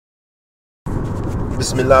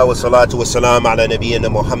Bismillah wa salatu wa salam ala nabiyyina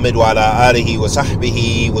Muhammad wa ala alihi wa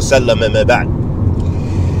sahbihi wa sallam amma ba'd.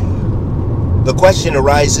 The question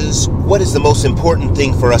arises, what is the most important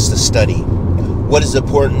thing for us to study? What is the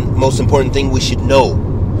most important thing we should know?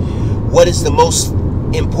 What is the most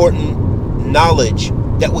important knowledge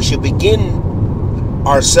that we should begin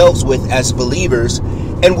ourselves with as believers,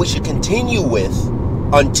 and we should continue with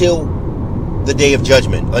until the day of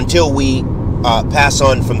judgment, until we pass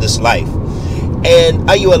on from this life? And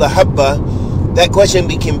ayu al-habba, that question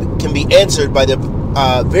can be answered by the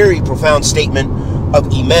very profound statement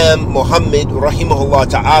of Imam Muhammad rahimahullah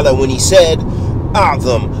ta'ala when he said,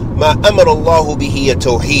 أعظم ما أمر الله به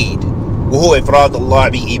التوحيد وهو إفراد الله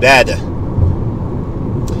بعباده.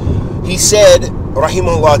 He said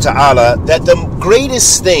rahimahullah ta'ala that the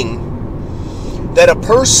greatest thing that a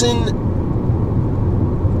person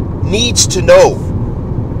needs to know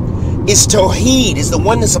is Tawheed, is the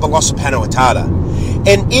oneness of Allah subhanahu wa ta'ala.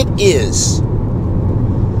 And it is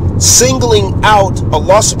singling out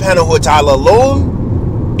Allah subhanahu wa ta'ala alone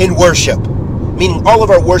in worship. Meaning all of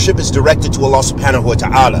our worship is directed to Allah subhanahu wa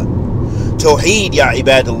ta'ala. Tawheed, ya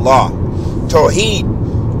ibadallah. Tawheed,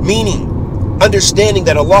 meaning understanding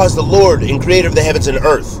that Allah is the Lord and creator of the heavens and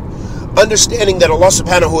earth. Understanding that Allah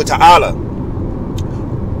subhanahu wa ta'ala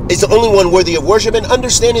is the only one worthy of worship, and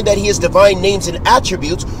understanding that He has divine names and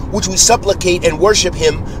attributes which we supplicate and worship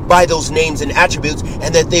Him by those names and attributes,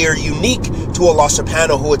 and that they are unique to Allah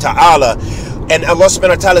subhanahu wa ta'ala. And Allah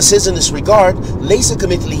subhanahu wa ta'ala says in this regard, لَيْسَ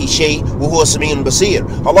كَمِثْلِهِ شَيْءٌ وَهُوَ السَّمِيعُ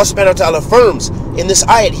الْبَصِيرُ. Allah subhanahu wa ta'ala affirms in this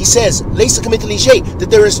ayat, He says, لَيْسَ كَمِثْلِهِ شَيْءٌ, that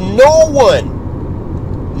there is no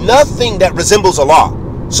one, nothing that resembles Allah.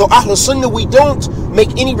 So Ahl Sunnah, we don't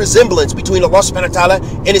make any resemblance between Allah subhanahu wa ta'ala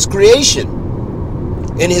and His creation,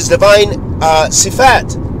 in His divine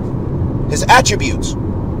sifat, His attributes.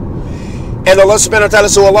 And Allah subhanahu wa ta'ala,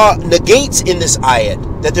 so Allah negates in this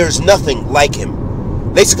ayat that there is nothing like Him.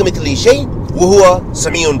 لَيْسَ كَمِثْلِهِ شَيْءٌ وَهُوَ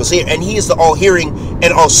السَّمِيعُ الْبَصِيرُ. And He is the all-hearing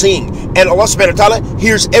and all-seeing. And Allah subhanahu wa ta'ala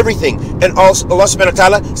hears everything. And Allah subhanahu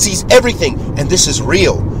wa ta'ala sees everything. And this is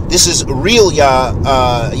real. This is real, ya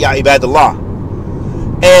ibadallah.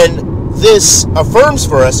 And this affirms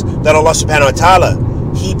for us that Allah subhanahu wa ta'ala,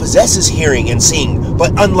 He possesses hearing and seeing,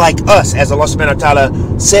 but unlike us, as Allah subhanahu wa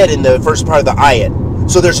ta'ala said in the first part of the ayat.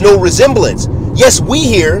 So there's no resemblance. Yes, we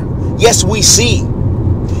hear. Yes, we see.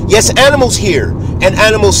 Yes, animals hear and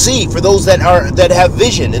animals see, for those that have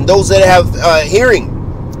vision and those that have hearing.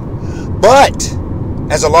 But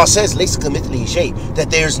as Allah says, لَيْسَ كَمِثْلِهِ شَيْءٌ, that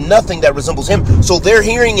there's nothing that resembles Him. So their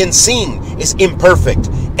hearing and seeing is imperfect,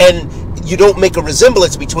 and you don't make a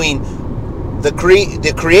resemblance between the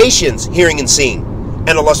creation's hearing and seeing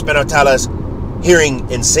and Allah subhanahu wa ta'ala's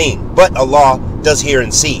hearing and seeing. But Allah does hear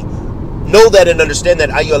and see. Know that and understand that,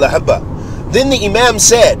 ayu al-habba. Then the Imam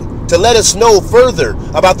said, to let us know further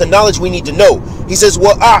about the knowledge we need to know, he says,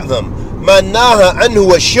 وَأَعْظَمْ مَا نَاهَا عَنْهُ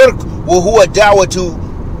الشِّرْكُ وَهُوَ دَعْوَةُ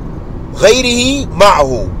غَيْرِهِ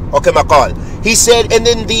مَعَهُ. Okay, maqal. He said, and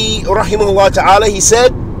then the rahimahullah ta'ala, he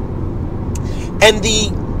said, and the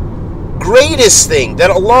greatest thing that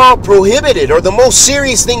Allah prohibited, or the most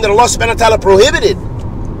serious thing that Allah subhanahu wa ta'ala prohibited,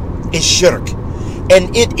 is shirk.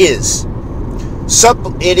 And it is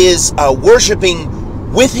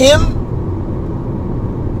worshipping with Him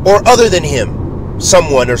or other than Him,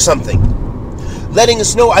 someone or something. Letting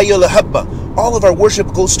us know, ayyul habba, all of our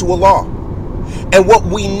worship goes to Allah. And what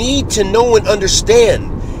we need to know and understand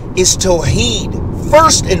is Tawheed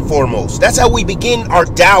first and foremost. That's how we begin our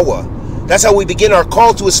da'wah. That's how we begin our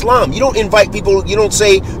call to Islam. You don't invite people, you don't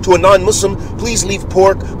say to a non-Muslim, please leave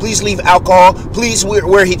pork, please leave alcohol, please wear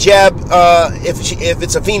hijab if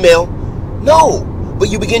it's a female. No, but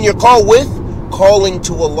you begin your call with calling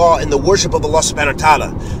to Allah and the worship of Allah subhanahu wa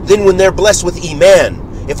ta'ala. Then when they're blessed with Iman,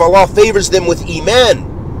 if Allah favors them with Iman,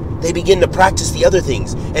 they begin to practice the other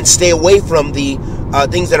things and stay away from the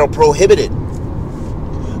things that are prohibited.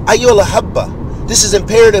 Ayyul habba. This is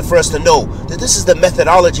imperative for us to know that this is the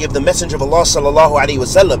methodology of the Messenger of Allah sallallahu alaihi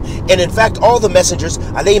wasallam, and in fact all the messengers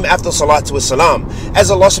alayhim afdal salatu wassalam.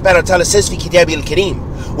 As Allah subhanahu wa ta'ala says fi kitabi al-kareem,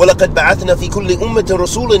 وَلَقَدْ بَعَثْنَا فِي كُلِّ أُمَّةٍ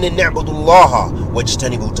رَسُولًا أَنْ نَعْبُدُوا اللَّهَ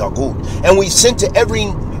وَاجْتَنِبُوا الطَّاغُوتَ. And we've sent to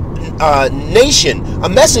every nation a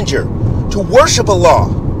messenger to worship Allah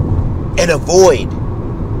and avoid,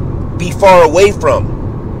 be far away from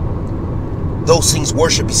those things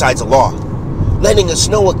worshipped besides Allah. Letting us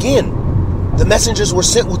know again, the messengers were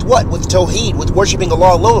sent with what? With Tawheed, with worshiping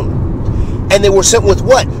Allah alone. And they were sent with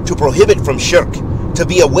what? To prohibit from shirk, to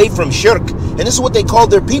be away from shirk. And this is what they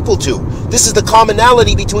called their people to. This is the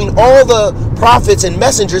commonality between all the prophets and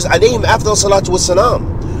messengers, alayhim afdal salatu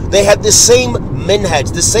wassalam. They had this same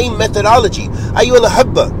minhaj, the same methodology. Ayyul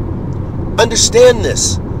habba. Understand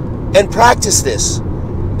this and practice this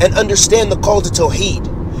and understand the call to Tawheed.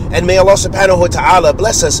 And may Allah subhanahu wa ta'ala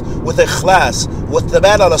bless us with ikhlas, with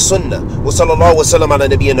thabat ala sunnah. Wa sallallahu wa sallam ala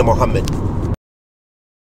nabiyyina Muhammad.